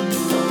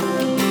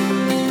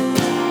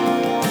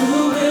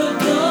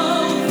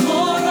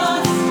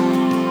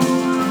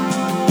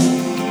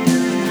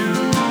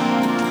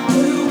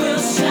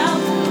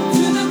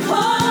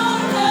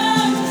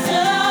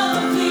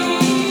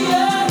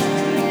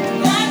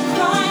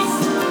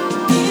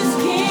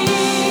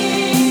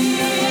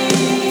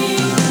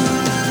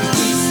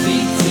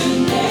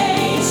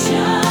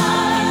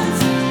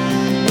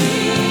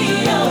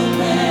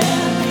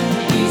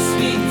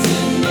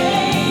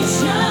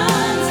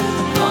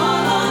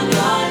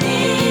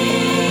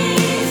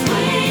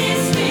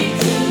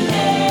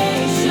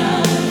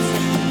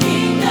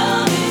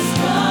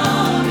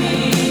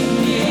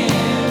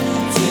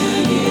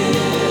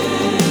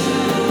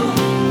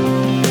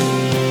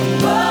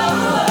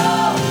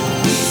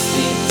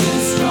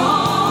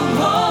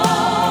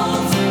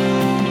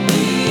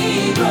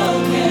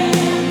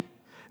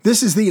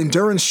This is the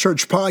Endurance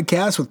Church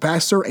podcast with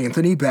Pastor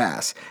Anthony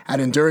Bass. At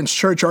Endurance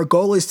Church, our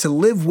goal is to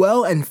live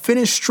well and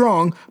finish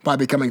strong by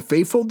becoming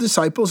faithful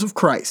disciples of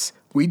Christ.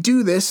 We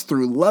do this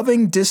through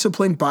loving,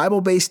 disciplined,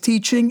 Bible-based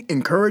teaching,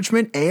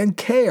 encouragement, and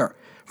care.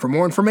 For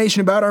more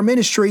information about our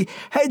ministry,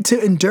 head to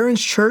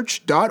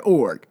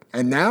endurancechurch.org.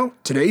 And now,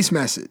 today's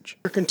message.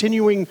 We're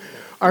continuing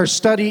our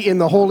study in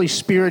the Holy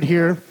Spirit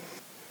here.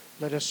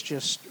 Let us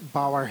just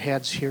bow our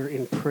heads here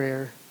in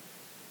prayer.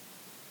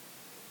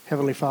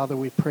 Heavenly Father,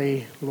 we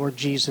pray, Lord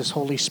Jesus,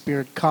 Holy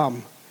Spirit,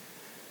 come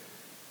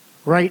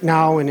right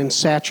now and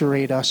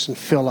saturate us and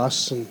fill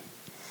us and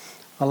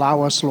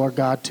allow us, Lord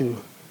God, to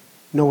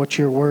know what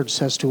your word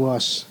says to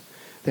us,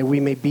 that we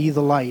may be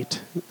the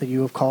light that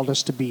you have called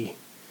us to be.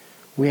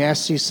 We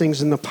ask these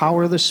things in the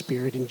power of the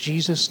Spirit, in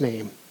Jesus'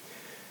 name.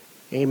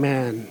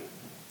 Amen.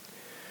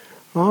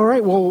 All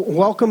right, well,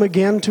 welcome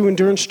again to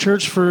Endurance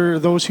Church. For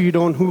those who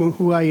don't know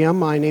who I am,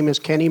 my name is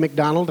Kenny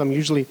McDonald. I'm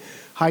usually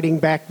hiding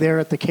back there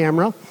at the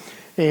camera,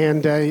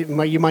 and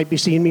you might be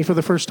seeing me for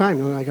the first time.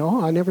 And I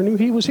go, I never knew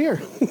he was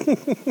here.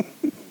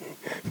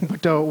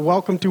 But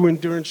welcome to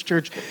Endurance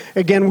Church.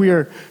 Again, we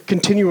are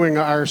continuing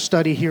our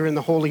study here in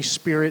the Holy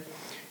Spirit,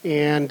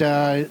 and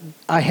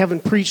I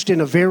haven't preached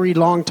in a very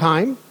long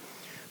time.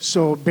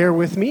 So bear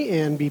with me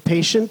and be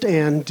patient.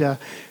 And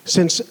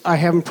since I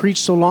haven't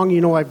preached so long,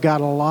 you know I've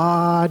got a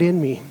lot in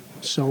me.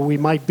 So we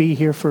might be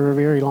here for a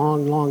very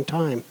long, long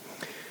time.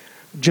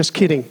 Just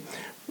kidding.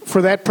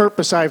 For that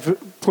purpose, I've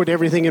put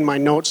everything in my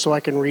notes so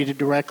I can read it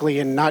directly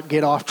and not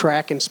get off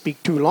track and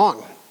speak too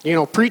long. You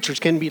know, preachers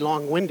can be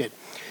long-winded.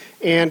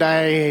 And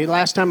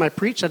last time I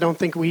preached, I don't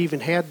think we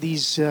even had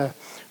these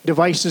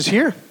devices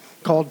here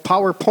called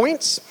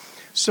PowerPoints.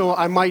 So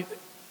I might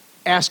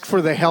ask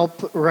for the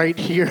help right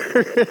here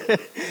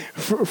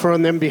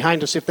from them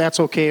behind us, if that's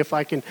okay, if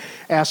I can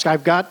ask.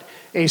 I've got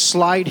a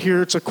slide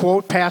here. It's a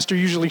quote. Pastor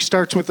usually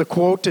starts with a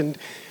quote, and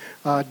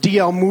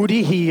D.L.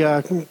 Moody, he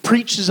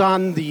preaches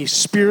on the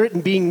Spirit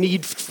and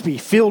need to be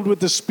filled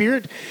with the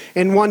Spirit.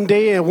 And one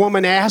day a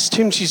woman asked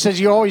him, she says,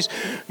 you're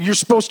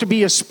supposed to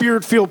be a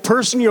Spirit-filled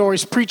person. You're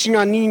always preaching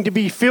on needing to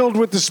be filled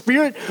with the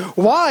Spirit.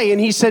 Why? And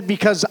he said,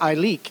 because I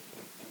leak.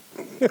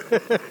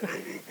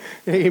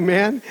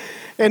 Amen.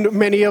 And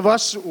many of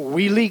us,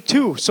 we leak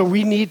too. So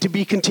we need to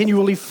be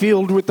continually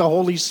filled with the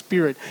Holy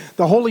Spirit.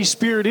 The Holy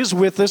Spirit is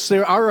with us.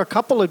 There are a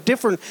couple of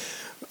different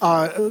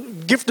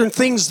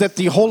things that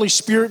the Holy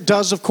Spirit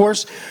does, of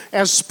course.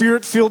 As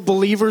Spirit-filled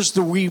believers,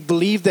 we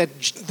believe that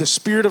the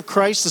Spirit of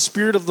Christ, the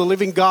Spirit of the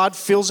living God,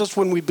 fills us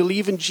when we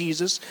believe in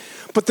Jesus.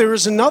 But there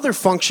is another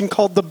function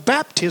called the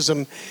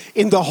baptism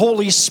in the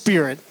Holy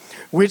Spirit,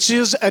 which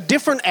is a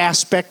different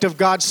aspect of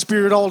God's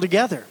Spirit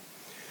altogether.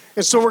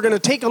 And so we're going to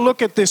take a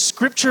look at this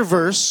scripture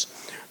verse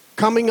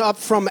coming up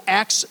from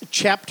Acts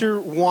chapter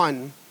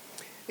 1.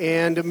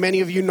 And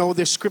many of you know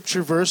this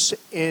scripture verse.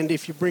 And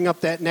if you bring up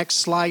that next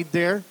slide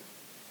there,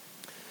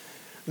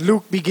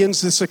 Luke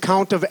begins this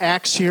account of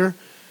Acts here.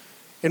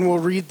 And we'll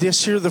read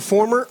this here. The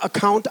former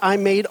account I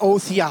made, O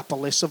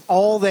Theophilus, of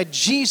all that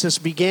Jesus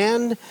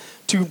began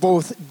to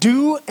both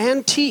do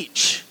and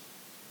teach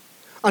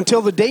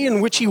until the day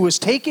in which he was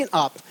taken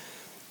up,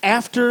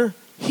 after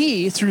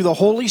he, through the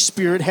Holy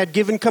Spirit, had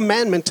given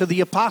commandment to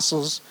the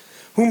apostles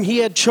whom he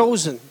had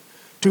chosen,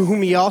 to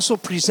whom he also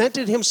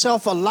presented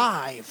himself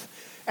alive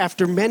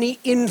after many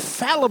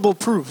infallible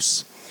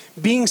proofs,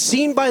 being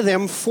seen by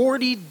them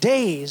 40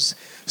 days,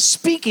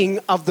 speaking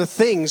of the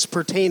things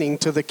pertaining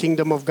to the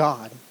kingdom of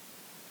God.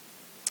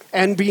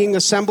 And being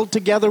assembled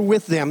together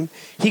with them,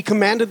 he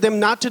commanded them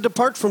not to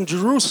depart from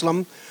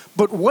Jerusalem,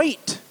 but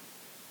wait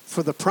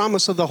for the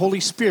promise of the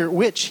Holy Spirit,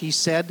 which, he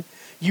said,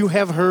 you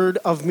have heard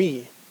of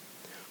me.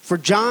 For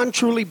John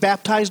truly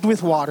baptized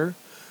with water,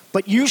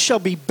 but you shall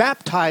be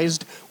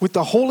baptized with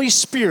the Holy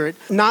Spirit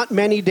not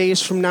many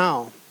days from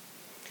now.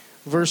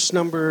 Verse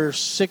number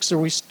 6, are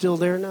we still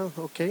there now?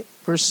 Okay.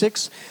 Verse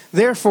 6,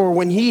 therefore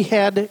when they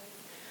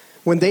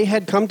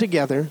had come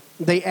together,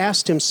 they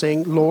asked him,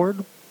 saying,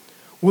 Lord,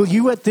 will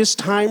you at this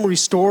time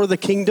restore the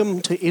kingdom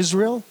to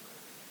Israel?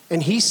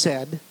 And he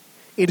said,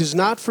 it is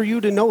not for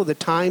you to know the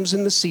times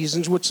and the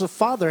seasons which the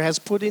Father has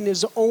put in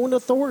his own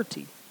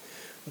authority,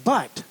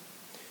 but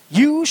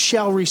you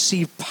shall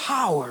receive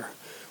power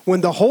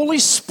when the Holy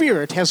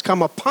Spirit has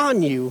come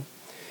upon you,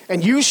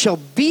 and you shall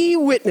be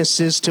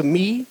witnesses to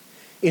me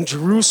in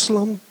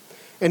Jerusalem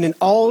and in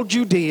all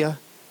Judea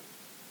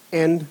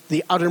and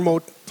the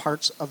uttermost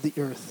parts of the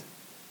earth.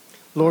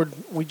 Lord,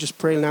 we just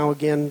pray now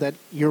again that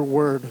your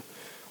word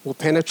will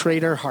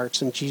penetrate our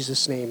hearts in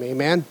Jesus' name.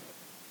 Amen.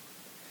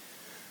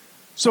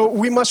 So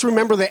we must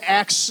remember that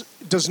Acts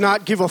does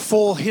not give a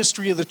full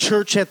history of the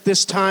church at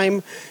this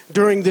time.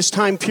 During this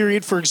time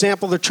period, for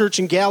example, the church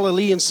in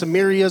Galilee and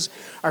Samaria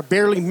are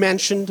barely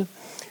mentioned.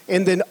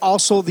 And then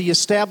also the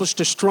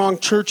established a strong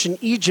church in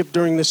Egypt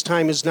during this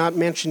time is not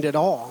mentioned at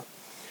all.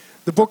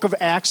 The book of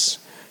Acts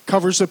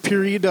covers a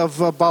period of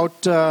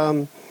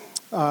from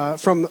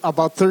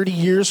about 30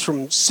 years,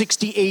 from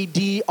 60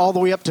 A.D. all the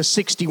way up to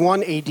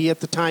 61 A.D. at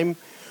the time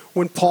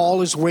when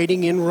Paul is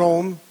waiting in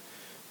Rome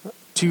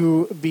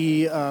to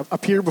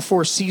appear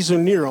before Caesar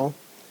Nero.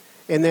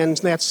 And then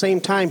that same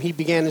time, he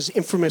began his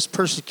infamous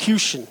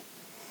persecution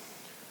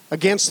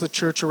against the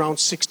church around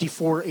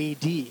 64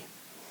 AD.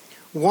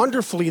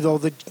 Wonderfully, though,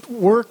 the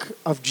work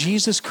of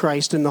Jesus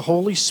Christ and the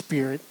Holy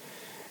Spirit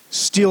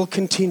still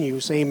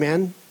continues.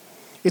 Amen?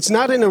 It's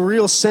not in a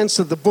real sense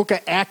that the book of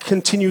Acts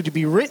continued to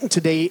be written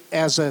today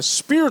as a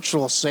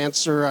spiritual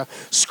sense or a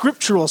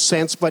scriptural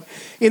sense, but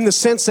in the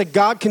sense that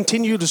God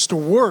continues to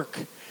work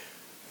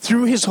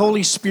through his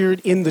Holy Spirit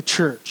in the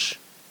church.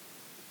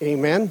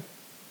 Amen?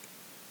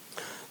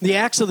 The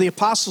Acts of the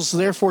Apostles,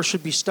 therefore,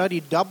 should be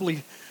studied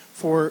doubly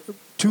for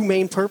two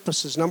main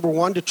purposes. Number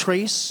one, to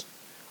trace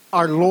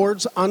our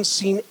Lord's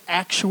unseen,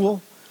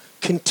 actual,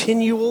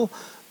 continual,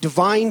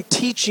 divine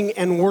teaching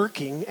and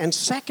working. And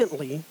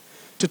secondly,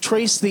 to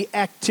trace the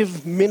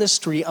active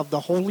ministry of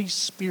the Holy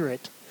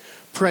Spirit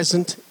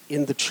present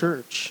in the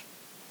church.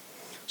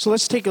 So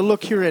let's take a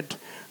look here at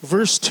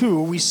verse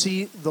 2. We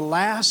see the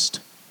last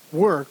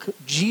work,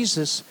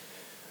 Jesus,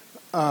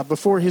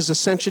 before his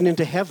ascension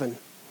into heaven.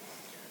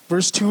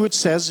 Verse 2, it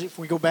says, if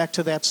we go back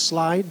to that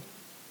slide,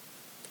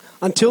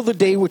 until the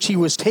day which he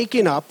was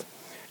taken up,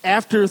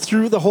 after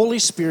through the Holy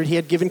Spirit he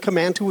had given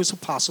command to his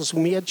apostles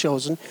whom he had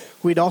chosen,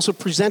 who had also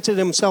presented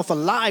himself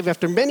alive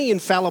after many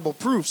infallible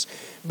proofs,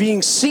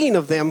 being seen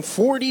of them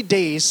 40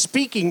 days,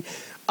 speaking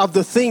of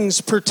the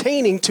things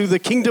pertaining to the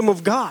kingdom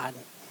of God.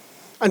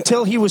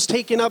 Until he was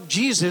taken up,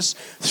 Jesus,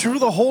 through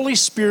the Holy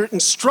Spirit,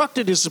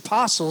 instructed his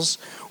apostles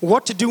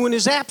what to do in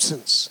his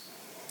absence.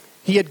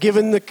 He had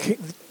given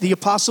the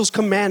apostles'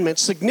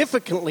 commandments.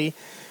 Significantly,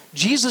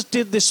 Jesus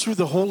did this through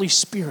the Holy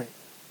Spirit.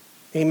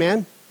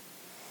 Amen?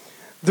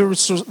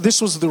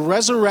 This was the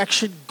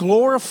resurrection,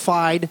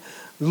 glorified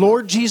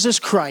Lord Jesus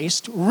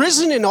Christ,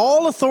 risen in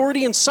all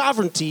authority and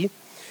sovereignty,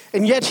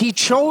 and yet he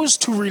chose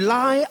to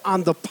rely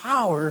on the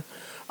power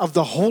of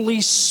the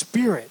Holy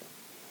Spirit.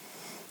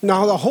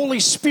 Now, the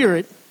Holy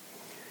Spirit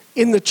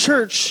in the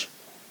church,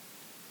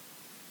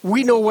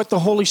 we know what the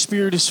Holy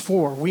Spirit is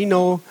for. We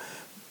know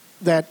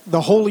that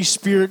the Holy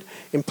Spirit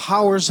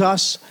empowers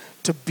us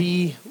to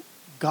be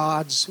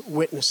God's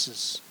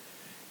witnesses.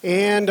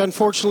 And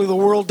unfortunately, the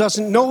world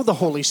doesn't know the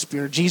Holy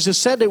Spirit. Jesus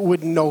said it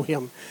wouldn't know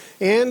him.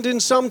 And in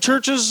some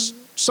churches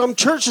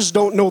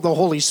don't know the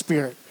Holy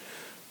Spirit.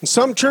 In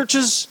some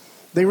churches,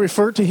 they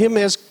refer to him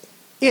as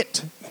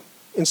it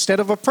instead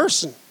of a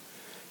person.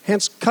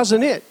 Hence,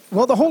 cousin it.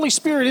 Well, the Holy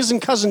Spirit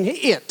isn't cousin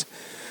it.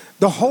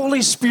 The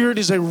Holy Spirit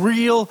is a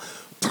real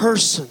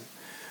person.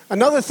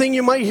 Another thing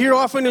you might hear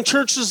often in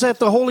churches is that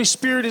the Holy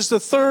Spirit is the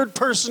third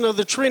person of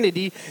the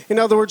Trinity. In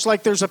other words,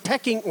 like there's a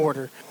pecking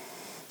order.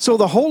 So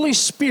the Holy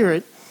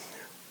Spirit,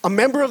 a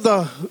member of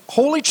the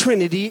Holy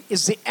Trinity,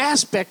 is the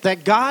aspect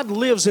that God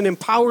lives and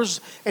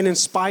empowers and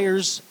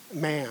inspires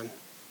man.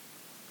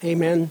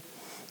 Amen.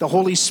 The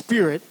Holy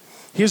Spirit,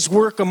 his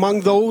work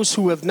among those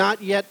who have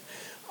not yet,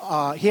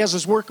 he has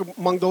his work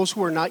among those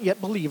who are not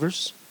yet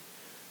believers.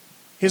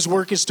 His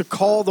work is to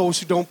call those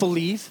who don't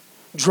believe,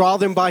 draw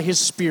them by his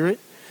Spirit,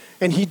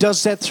 and he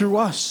does that through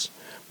us,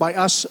 by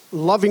us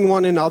loving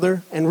one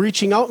another and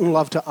reaching out in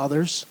love to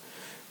others.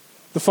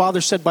 The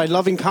Father said, by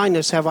loving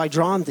kindness have I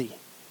drawn thee.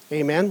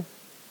 Amen.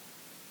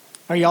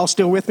 Are you all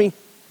still with me?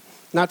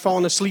 Not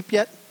falling asleep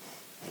yet?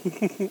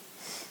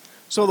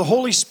 So the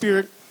Holy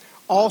Spirit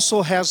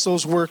also has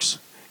those works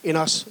in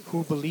us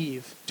who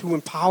believe to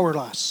empower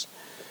us.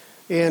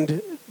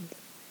 And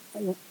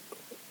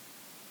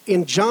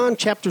in John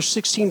chapter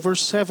 16,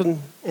 verse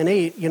 7 and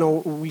 8,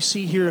 we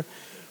see here,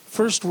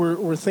 first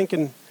we're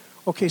thinking,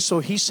 okay, so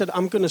he said,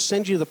 I'm going to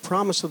send you the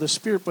promise of the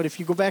Spirit. But if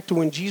you go back to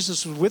when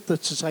Jesus was with the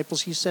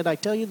disciples, he said, I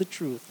tell you the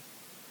truth.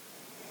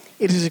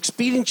 It is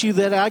expedient to you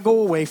that I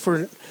go away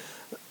for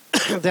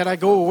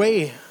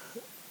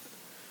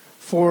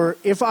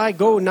if I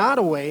go not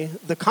away,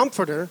 the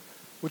Comforter,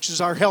 which is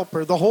our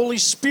helper, the Holy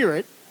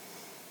Spirit,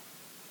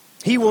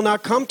 he will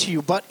not come to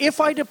you. But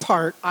if I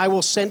depart, I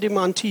will send him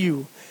unto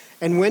you.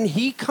 And when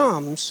he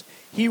comes,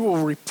 he will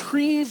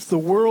reprove the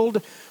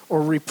world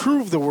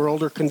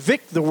or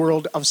convict the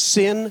world of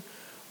sin,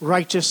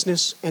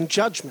 righteousness, and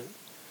judgment.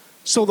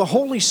 So the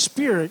Holy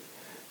Spirit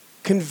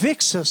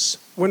convicts us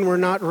when we're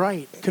not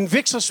right,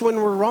 convicts us when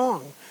we're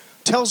wrong,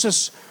 tells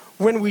us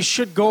when we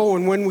should go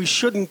and when we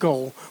shouldn't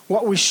go,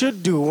 what we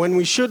should do, when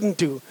we shouldn't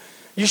do.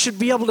 You should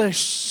be able to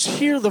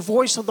hear the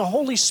voice of the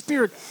Holy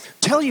Spirit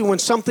tell you when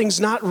something's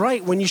not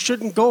right, when you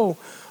shouldn't go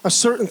a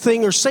certain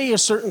thing or say a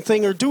certain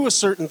thing or do a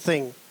certain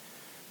thing.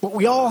 But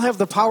we all have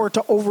the power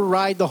to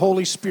override the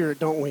Holy Spirit,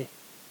 don't we?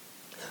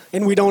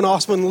 And we don't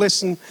often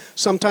listen.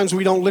 Sometimes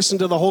we don't listen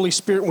to the Holy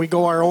Spirit and we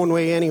go our own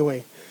way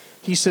anyway.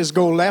 He says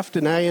go left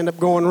and I end up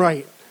going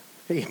right.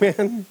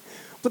 Amen?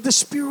 But the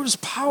Spirit is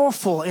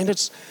powerful and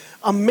it's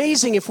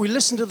amazing. If we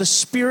listen to the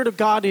Spirit of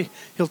God,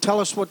 he'll tell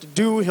us what to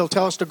do. He'll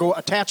tell us to go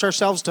attach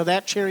ourselves to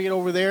that chariot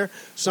over there.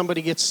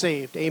 Somebody gets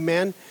saved.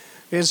 Amen?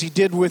 As he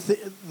did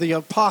with the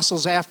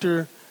apostles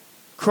after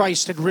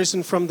Christ had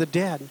risen from the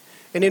dead.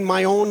 And in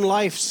my own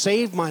life,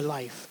 saved my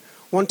life.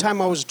 One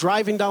time I was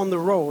driving down the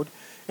road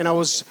and I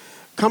was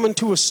coming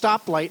to a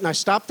stoplight, and I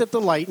stopped at the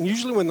light, and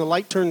usually when the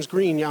light turns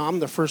green, yeah, I'm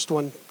the first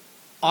one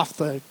off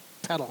the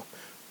pedal.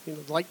 You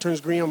know, the light turns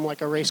green, I'm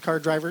like a race car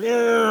driver.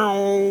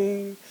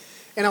 And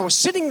I was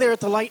sitting there at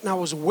the light, and I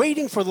was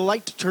waiting for the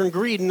light to turn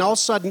green, and all of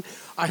a sudden,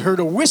 I heard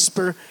a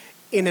whisper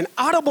in an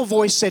audible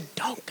voice said,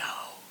 "Don't go."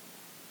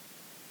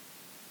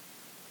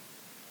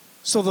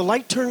 So the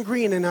light turned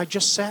green, and I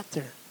just sat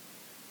there.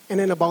 And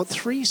in about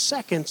 3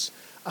 seconds,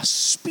 a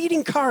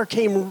speeding car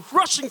came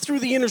rushing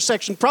through the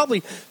intersection,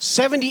 probably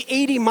 70,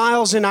 80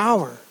 miles an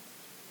hour.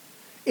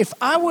 If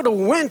I would have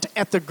went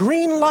at the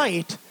green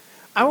light,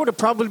 I would have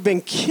probably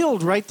been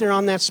killed right there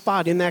on that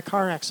spot in that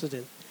car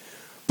accident.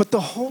 But the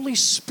Holy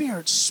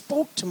Spirit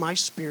spoke to my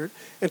spirit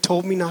and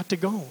told me not to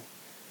go.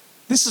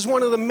 This is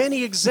one of the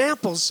many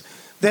examples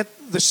that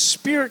the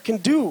Spirit can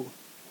do.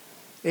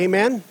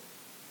 Amen?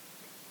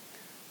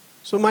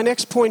 So my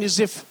next point is,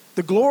 if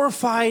the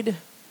glorified,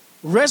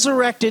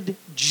 resurrected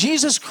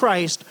Jesus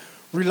Christ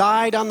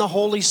relied on the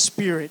Holy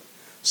Spirit,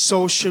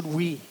 so should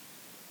we.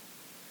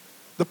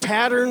 The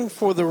pattern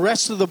for the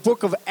rest of the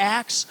book of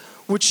Acts,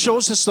 which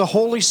shows us the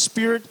Holy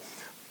Spirit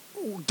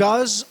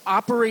does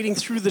operating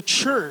through the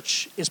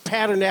church, is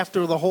patterned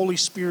after the Holy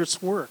Spirit's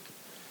work.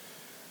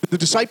 The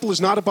disciple is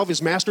not above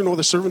his master, nor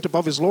the servant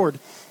above his Lord.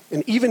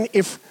 And even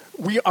if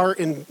we are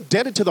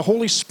indebted to the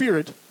Holy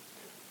Spirit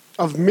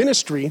of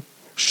ministry,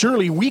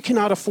 surely we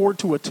cannot afford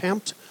to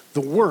attempt the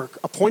work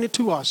appointed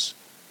to us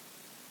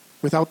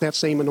without that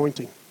same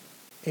anointing.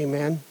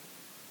 Amen.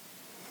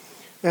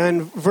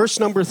 And verse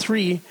number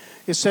 3,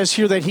 it says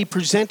here that he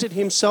presented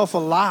himself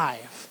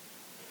alive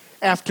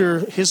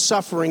after his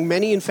suffering,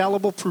 many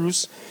infallible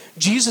proofs.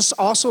 Jesus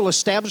also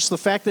established the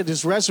fact that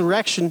his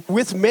resurrection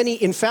with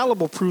many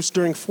infallible proofs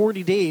during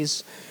 40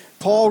 days.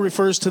 Paul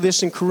refers to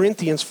this in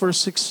Corinthians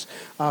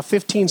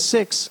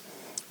 15:6,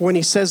 when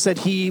he says that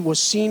he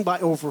was seen by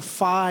over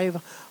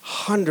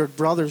 500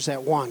 brothers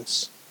at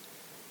once.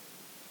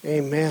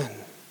 Amen.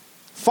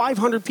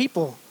 500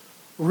 people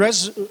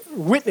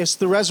witnessed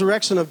the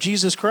resurrection of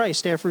Jesus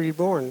Christ after he was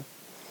born.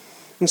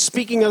 And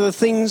speaking of the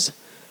things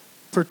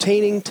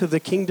pertaining to the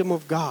kingdom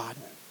of God.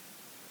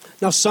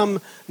 Now,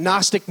 some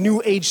Gnostic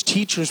New Age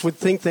teachers would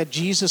think that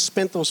Jesus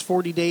spent those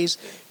 40 days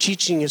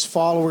teaching his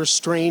followers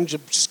strange,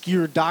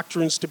 obscure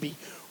doctrines to be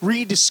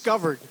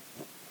rediscovered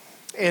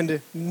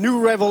and new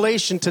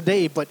revelation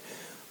today. But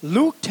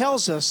Luke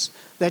tells us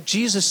that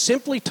Jesus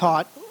simply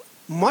taught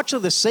much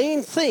of the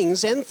same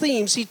things and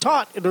themes he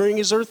taught during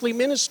his earthly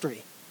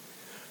ministry.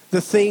 The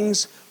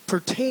things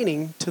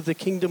pertaining to the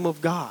kingdom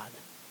of God.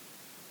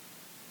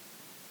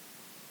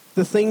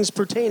 The things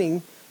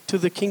pertaining to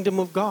the kingdom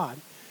of God.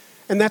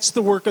 And that's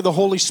the work of the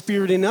Holy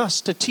Spirit in us,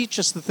 to teach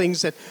us the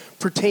things that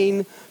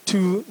pertain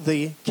to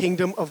the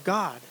kingdom of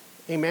God.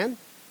 Amen?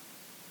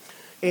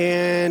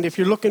 And if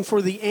you're looking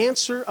for the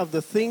answer of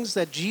the things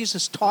that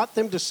Jesus taught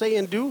them to say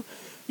and do,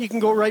 you can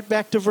go right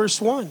back to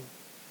verse 1.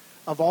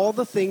 Of all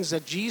the things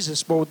that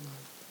Jesus both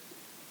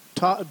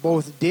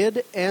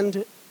did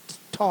and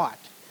taught.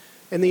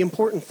 And the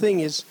important thing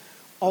is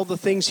all the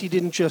things he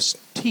didn't just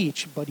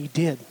teach, but he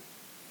did.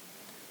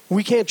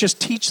 We can't just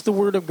teach the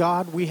Word of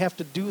God. We have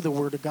to do the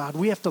Word of God.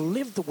 We have to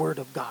live the Word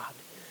of God.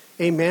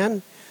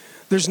 Amen?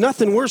 There's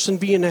nothing worse than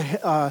being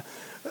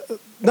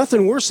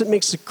nothing worse that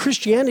makes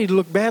Christianity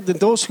look bad than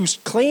those who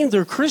claim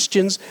they're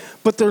Christians,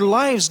 but their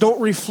lives don't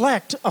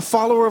reflect a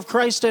follower of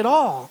Christ at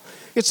all.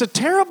 It's a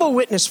terrible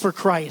witness for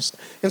Christ.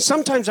 And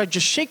sometimes I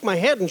just shake my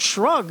head and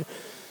shrug.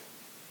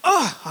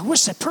 I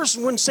wish that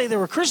person wouldn't say they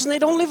were a Christian. They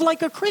don't live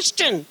like a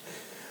Christian.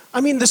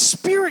 I mean, the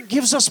Spirit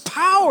gives us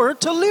power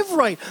to live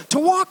right, to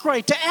walk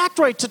right, to act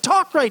right, to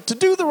talk right, to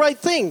do the right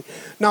thing.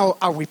 Now,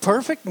 are we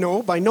perfect?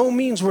 No, by no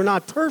means we're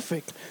not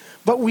perfect.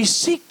 But we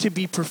seek to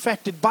be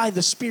perfected by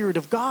the Spirit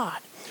of God.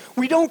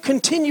 We don't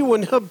continue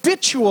in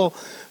habitual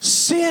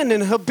sin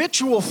and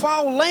habitual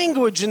foul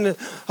language and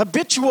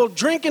habitual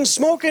drinking,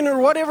 smoking, or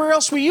whatever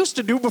else we used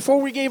to do before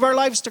we gave our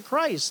lives to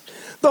Christ.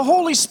 The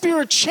Holy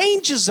Spirit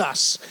changes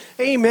us.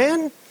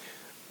 Amen?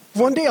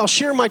 One day I'll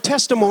share my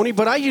testimony,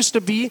 but I used to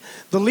be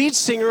the lead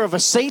singer of a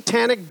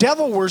satanic,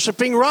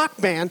 devil-worshiping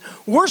rock band,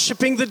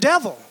 worshiping the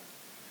devil.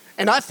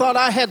 And I thought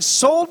I had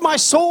sold my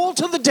soul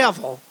to the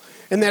devil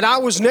and that I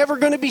was never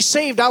going to be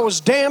saved. I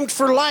was damned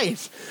for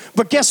life.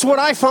 But guess what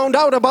I found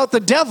out about the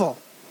devil?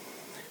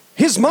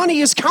 His money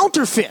is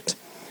counterfeit.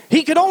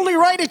 He could only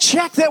write a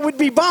check that would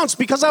be bounced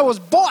because I was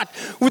bought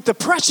with the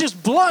precious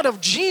blood of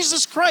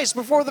Jesus Christ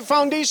before the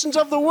foundations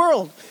of the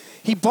world.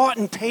 He bought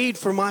and paid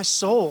for my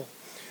soul.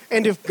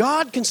 And if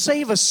God can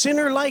save a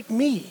sinner like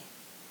me,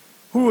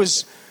 who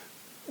is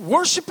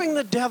worshiping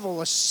the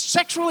devil,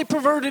 sexually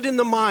perverted in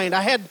the mind,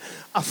 I had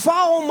a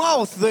foul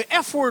mouth. The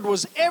F word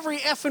was every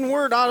effing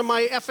word out of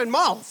my effing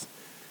mouth.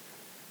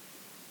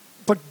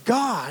 But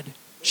God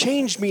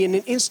changed me in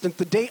an instant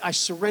the day I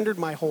surrendered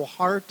my whole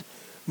heart,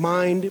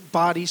 mind,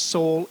 body,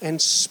 soul, and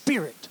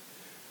spirit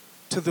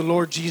to the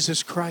Lord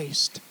Jesus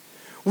Christ.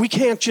 We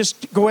can't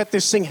just go at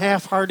this thing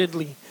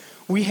half-heartedly.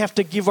 We have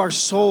to give our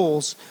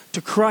souls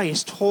to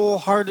Christ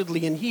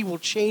wholeheartedly, and He will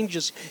change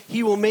us.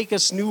 He will make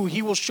us new.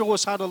 He will show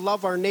us how to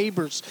love our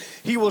neighbors.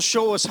 He will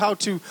show us how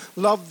to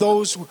love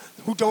those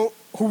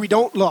who we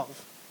don't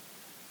love.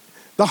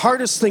 The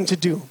hardest thing to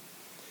do.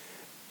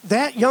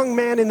 That young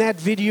man in that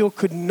video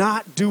could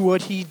not do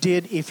what he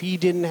did if he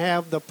didn't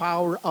have the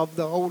power of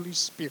the Holy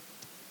Spirit.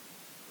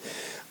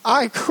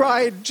 I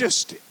cried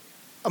just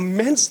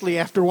immensely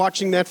after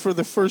watching that for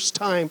the first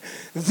time.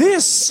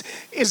 This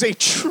is a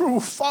true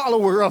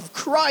follower of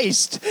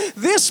Christ.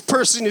 This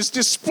person is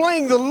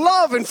displaying the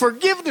love and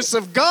forgiveness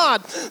of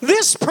God.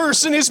 This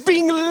person is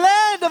being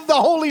led of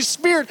the Holy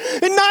Spirit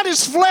and not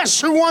his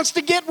flesh, who wants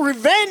to get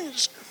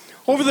revenge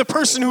over the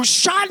person who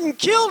shot and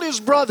killed his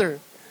brother.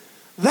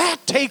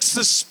 That takes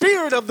the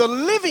Spirit of the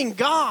living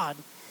God.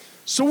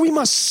 So we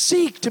must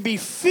seek to be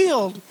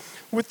filled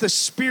with the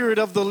Spirit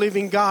of the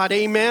living God.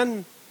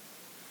 Amen.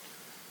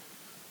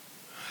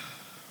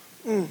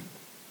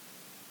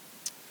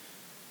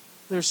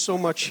 There's so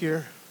much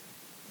here.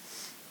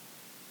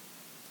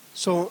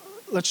 So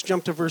let's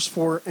jump to verse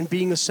 4. And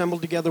being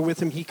assembled together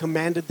with him, he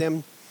commanded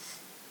them,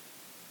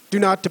 do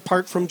not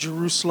depart from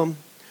Jerusalem,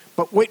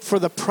 but wait for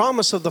the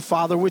promise of the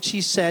Father, which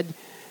he said,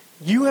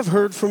 you have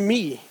heard from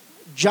me.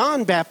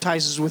 John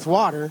baptizes with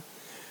water,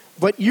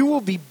 but you will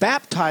be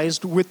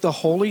baptized with the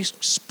Holy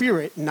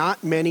Spirit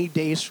not many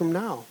days from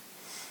now.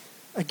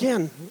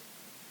 Again,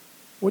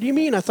 what do you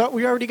mean? I thought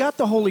we already got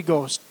the Holy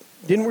Ghost.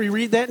 Didn't we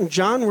read that in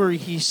John where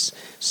he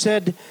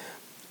said,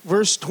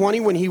 verse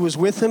 20, when he was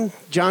with him,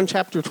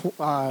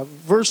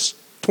 verse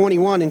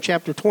 21 in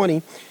chapter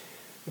 20,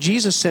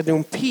 Jesus said to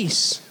him,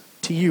 peace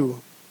to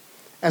you.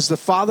 As the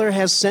Father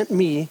has sent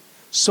me,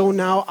 so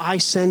now I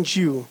send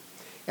you.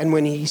 And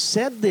when he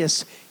said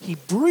this, he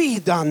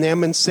breathed on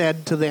them and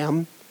said to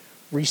them,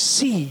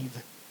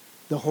 receive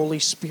the Holy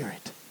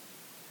Spirit.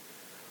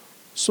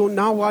 So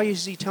now why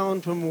is he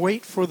telling them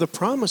wait for the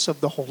promise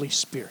of the Holy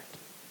Spirit?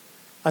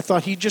 I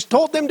thought he just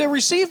told them to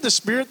receive the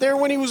Spirit there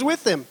when he was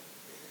with them.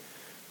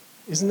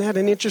 Isn't that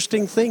an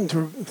interesting thing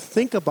to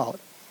think about?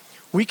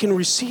 We can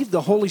receive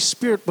the Holy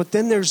Spirit, but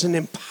then there's an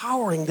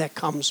empowering that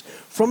comes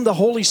from the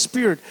Holy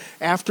Spirit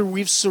after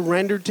we've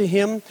surrendered to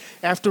him,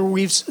 after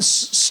we've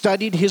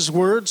studied his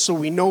word so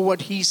we know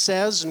what he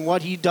says and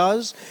what he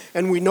does,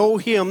 and we know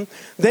him.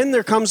 Then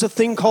there comes a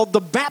thing called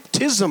the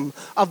baptism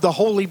of the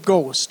Holy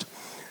Ghost.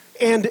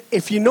 And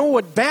if you know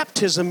what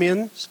baptism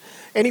is,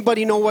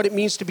 anybody know what it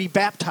means to be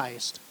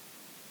baptized?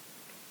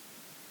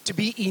 To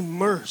be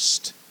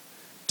immersed,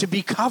 to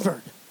be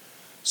covered.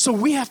 So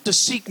we have to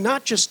seek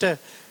not just to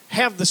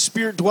have the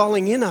Spirit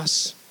dwelling in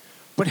us,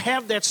 but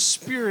have that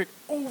Spirit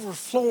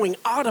overflowing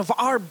out of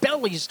our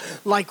bellies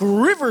like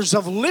rivers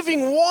of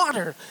living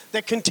water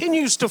that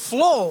continues to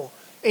flow.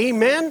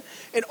 Amen?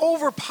 And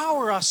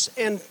overpower us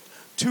and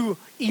to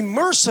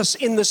immerse us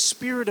in the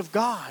Spirit of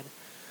God.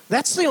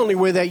 That's the only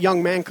way that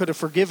young man could have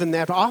forgiven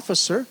that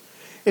officer,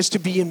 is to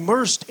be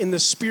immersed in the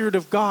Spirit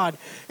of God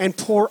and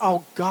pour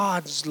out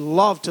God's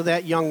love to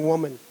that young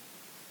woman.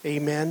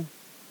 Amen?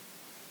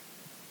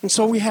 And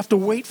so we have to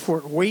wait for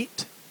it.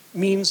 Wait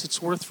means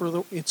it's worth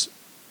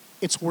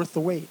the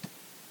wait.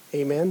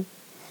 Amen?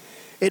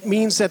 It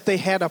means that they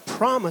had a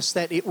promise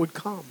that it would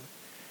come.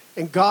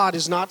 And God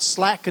is not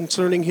slack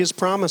concerning his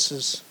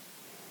promises.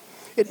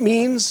 It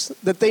means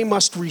that they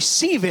must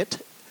receive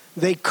it.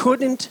 They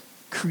couldn't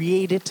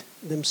create it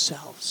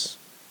themselves.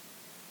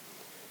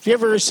 Have you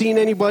ever seen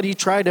anybody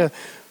try to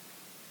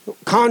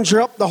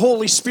conjure up the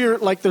Holy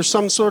Spirit like there's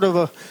some sort of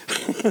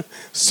a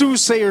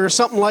soothsayer or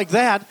something like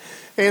that,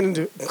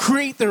 and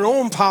create their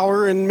own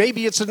power, and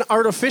maybe it's an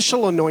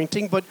artificial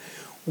anointing, but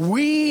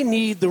we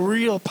need the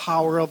real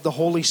power of the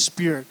Holy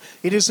Spirit.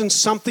 It isn't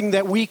something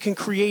that we can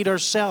create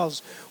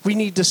ourselves. We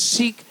need to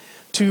seek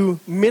to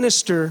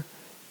minister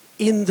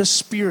in the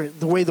Spirit,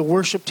 the way the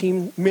worship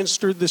team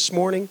ministered this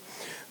morning,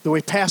 the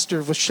way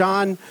Pastor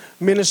Vashon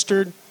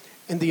ministered,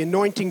 and the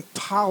anointing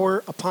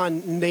power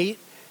upon Nate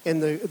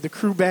and the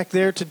crew back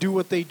there to do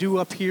what they do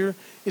up here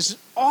is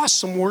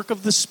awesome work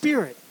of the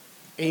Spirit.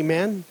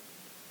 Amen.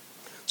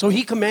 So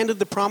he commanded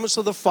the promise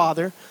of the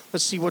Father.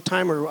 Let's see what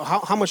time, or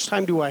how much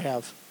time do I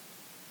have?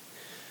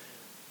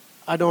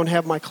 I don't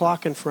have my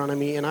clock in front of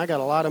me, and I got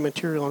a lot of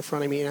material in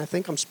front of me, and I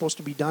think I'm supposed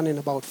to be done in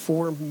about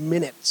 4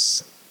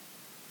 minutes.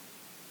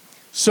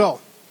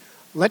 So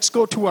let's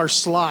go to our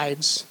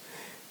slides,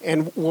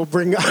 and we'll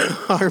bring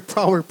our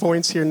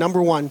PowerPoints here.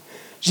 Number 1,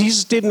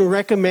 Jesus didn't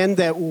recommend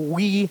that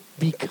we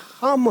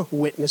become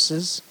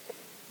witnesses.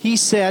 He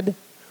said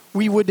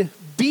we would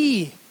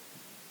be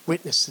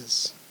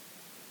witnesses.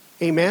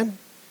 Amen?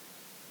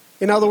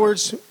 In other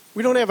words,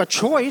 we don't have a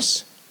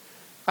choice.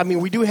 I mean,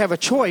 we do have a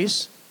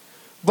choice,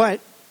 but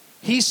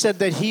he said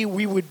that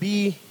we would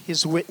be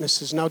his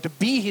witnesses. Now, to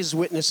be his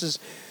witnesses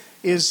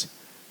is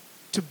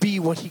to be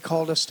what he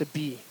called us to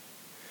be.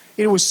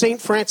 It was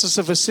St. Francis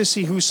of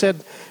Assisi who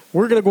said,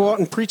 we're going to go out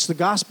and preach the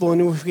gospel,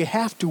 and if we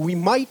have to, we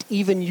might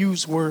even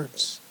use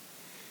words.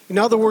 In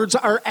other words,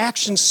 our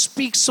actions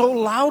speak so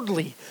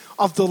loudly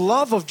of the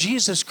love of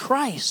Jesus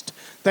Christ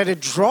that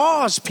it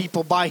draws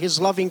people by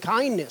his loving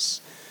kindness.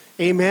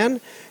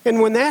 Amen?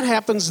 And when that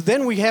happens,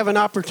 then we have an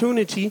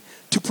opportunity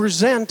to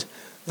present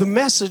the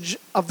message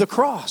of the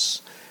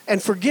cross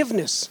and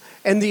forgiveness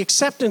and the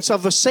acceptance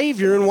of a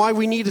Savior and why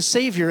we need a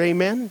Savior.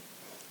 Amen?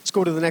 Let's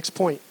go to the next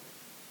point.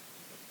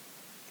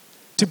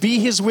 To be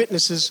his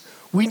witnesses,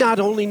 we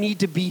not only need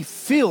to be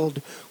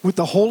filled with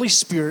the Holy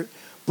Spirit,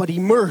 but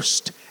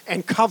immersed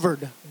and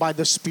covered by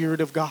the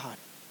Spirit of God.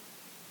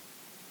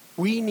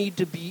 We need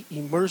to be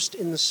immersed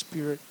in the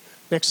Spirit.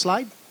 Next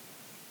slide.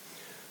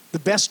 The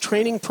best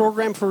training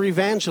program for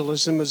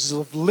evangelism is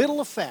of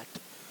little effect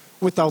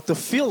without the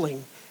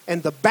filling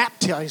and the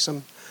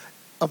baptism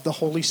of the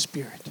Holy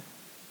Spirit.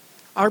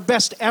 Our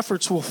best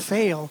efforts will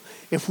fail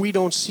if we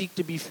don't seek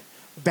to be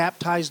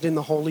baptized in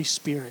the Holy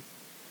Spirit,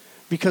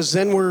 because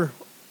then we're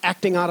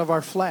acting out of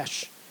our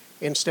flesh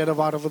instead of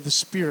out of the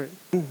Spirit.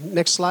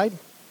 Next slide.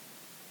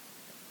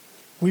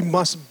 We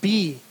must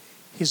be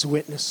his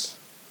witness.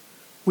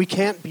 We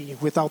can't be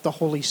without the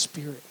Holy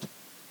Spirit.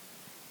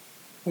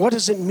 What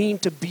does it mean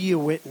to be a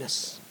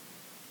witness?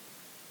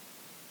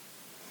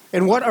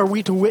 And what are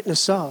we to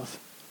witness of?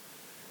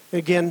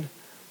 Again,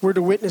 we're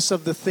to witness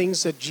of the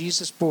things that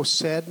Jesus both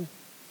said,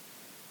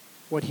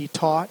 what he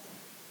taught,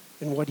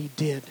 and what he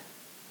did.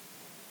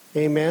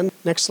 Amen.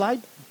 Next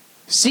slide.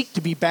 Seek to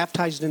be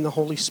baptized in the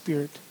Holy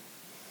Spirit.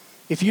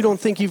 If you don't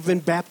think you've been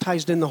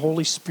baptized in the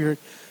Holy Spirit,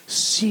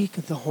 seek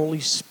the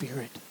Holy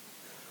Spirit.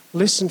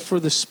 Listen for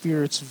the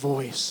Spirit's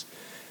voice.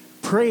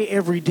 Pray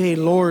every day,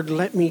 Lord,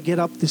 let me get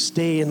up this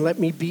day and let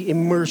me be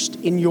immersed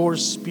in your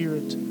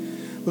Spirit.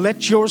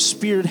 Let your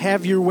Spirit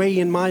have your way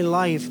in my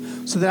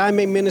life so that I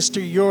may minister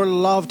your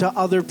love to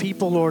other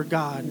people, Lord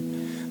God.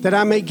 That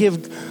I may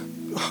give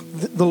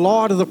the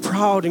law to the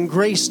proud and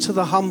grace to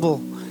the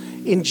humble.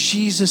 In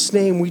Jesus'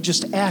 name, we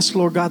just ask,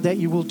 Lord God, that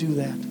you will do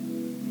that.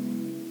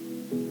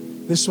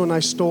 This one I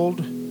stole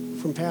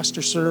from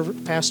Pastor's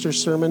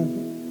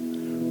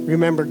sermon.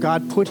 Remember,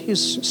 God put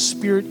his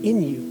Spirit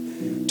in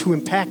you to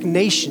impact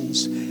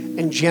nations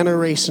and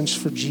generations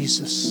for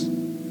Jesus.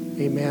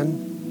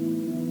 Amen.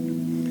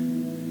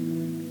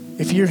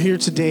 If you're here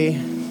today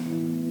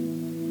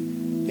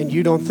and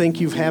you don't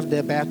think you've had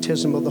the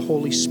baptism of the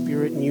Holy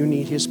Spirit and you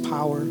need his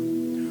power,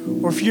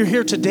 or if you're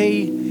here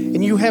today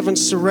and you haven't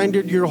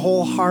surrendered your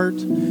whole heart,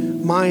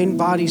 mind,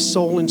 body,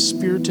 soul, and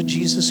spirit to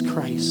Jesus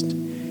Christ,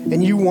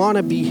 and you want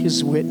to be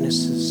his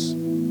witnesses,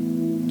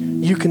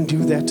 you can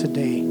do that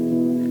today.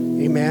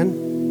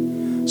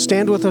 Amen.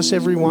 Stand with us,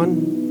 everyone,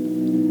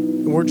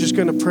 and we're just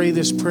going to pray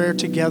this prayer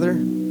together.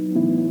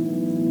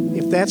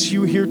 If that's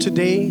you here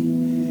today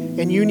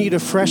and you need a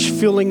fresh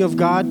filling of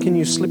God, can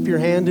you slip your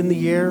hand in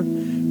the air?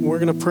 We're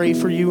going to pray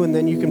for you, and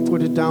then you can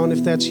put it down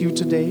if that's you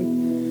today.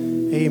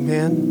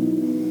 Amen.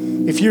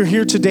 If you're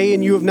here today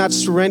and you have not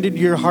surrendered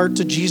your heart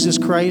to Jesus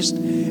Christ,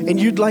 and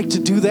you'd like to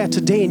do that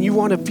today, and you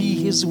want to be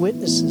his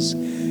witnesses,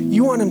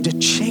 you want him to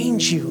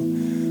change you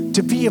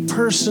to be a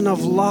person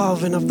of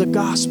love and of the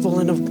gospel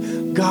and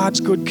of God's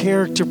good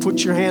character,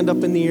 put your hand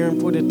up in the air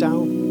and put it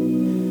down.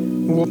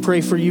 And we'll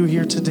pray for you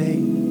here today.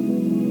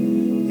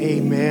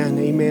 Amen.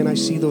 Amen. I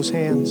see those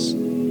hands.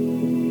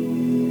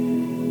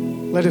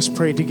 Let us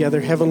pray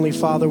together. Heavenly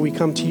Father, we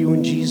come to you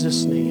in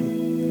Jesus'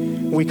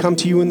 name. We come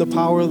to you in the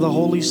power of the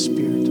Holy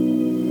Spirit.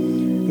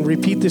 And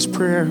repeat this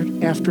prayer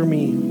after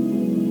me.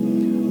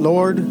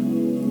 Lord,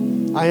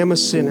 I am a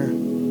sinner.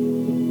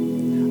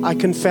 I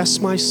confess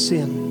my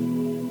sin.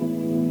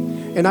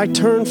 And I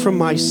turn from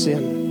my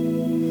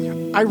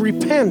sin. I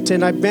repent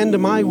and I bend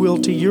my will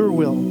to your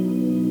will.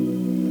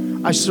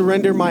 I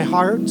surrender my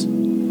heart,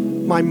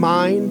 my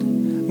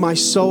mind, my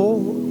soul,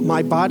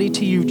 my body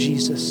to you,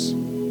 Jesus.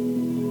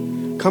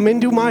 Come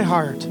into my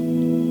heart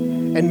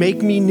and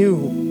make me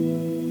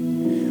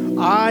new.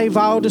 I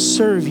vow to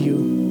serve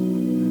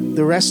you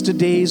the rest of the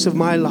days of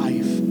my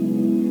life.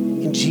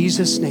 In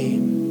Jesus'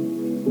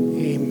 name,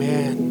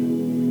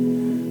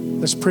 amen.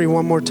 Let's pray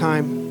one more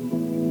time.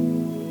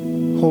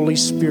 Holy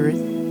Spirit,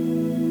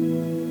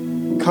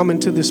 come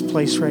into this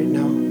place right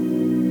now.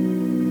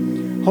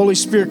 Holy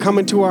Spirit, come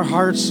into our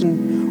hearts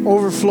and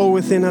overflow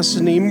within us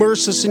and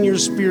immerse us in your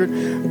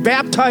Spirit.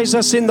 Baptize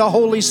us in the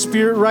Holy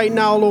Spirit right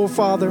now, Lord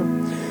Father.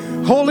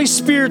 Holy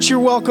Spirit, you're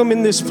welcome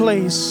in this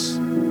place.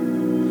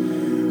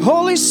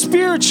 Holy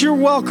Spirit, you're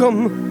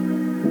welcome.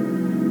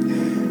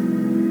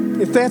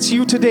 If that's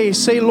you today,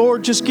 say,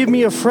 Lord, just give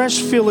me a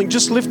fresh filling.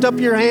 Just lift up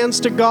your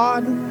hands to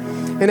God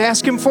and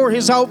ask him for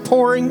his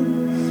outpouring.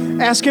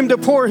 Ask him to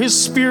pour his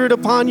Spirit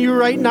upon you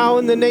right now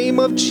in the name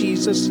of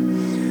Jesus.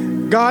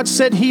 God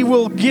said he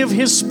will give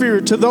his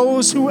Spirit to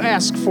those who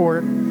ask for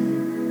it.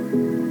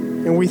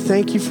 And we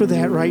thank you for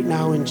that right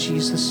now in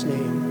Jesus'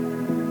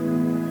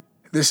 name.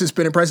 This has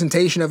been a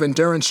presentation of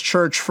Endurance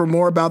Church. For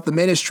more about the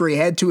ministry,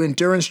 head to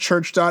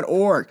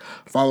endurancechurch.org.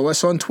 Follow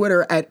us on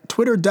Twitter at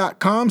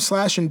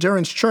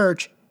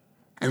twitter.com/endurancechurch.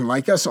 And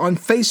like us on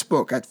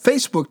Facebook at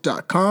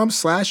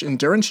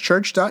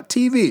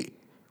facebook.com/endurancechurch.tv.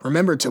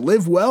 Remember to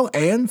live well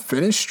and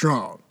finish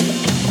strong.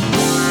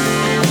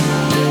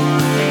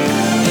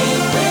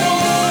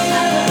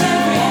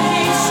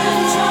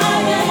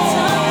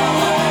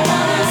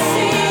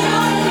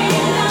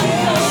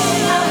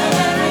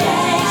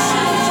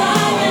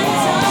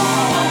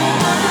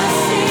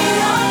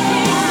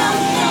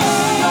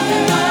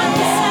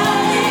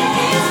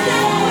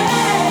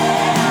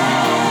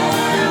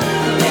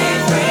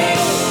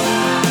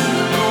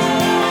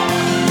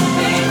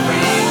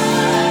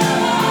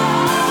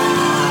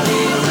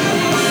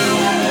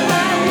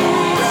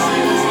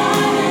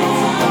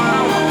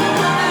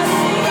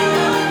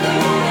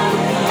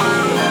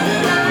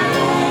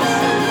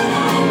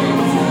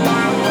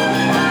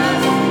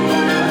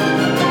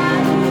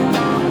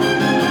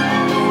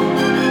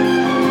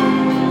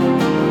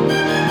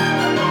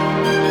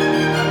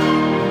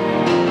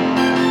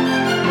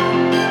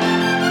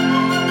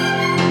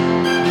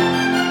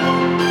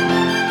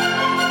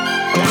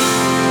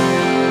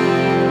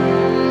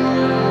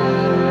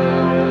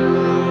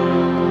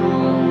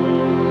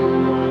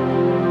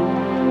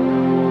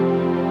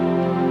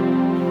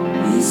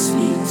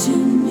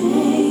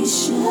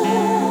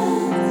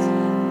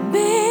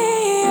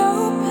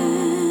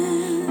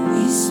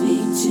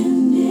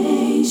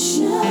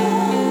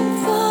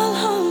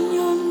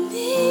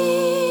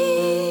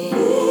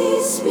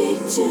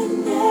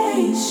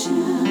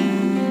 imagination.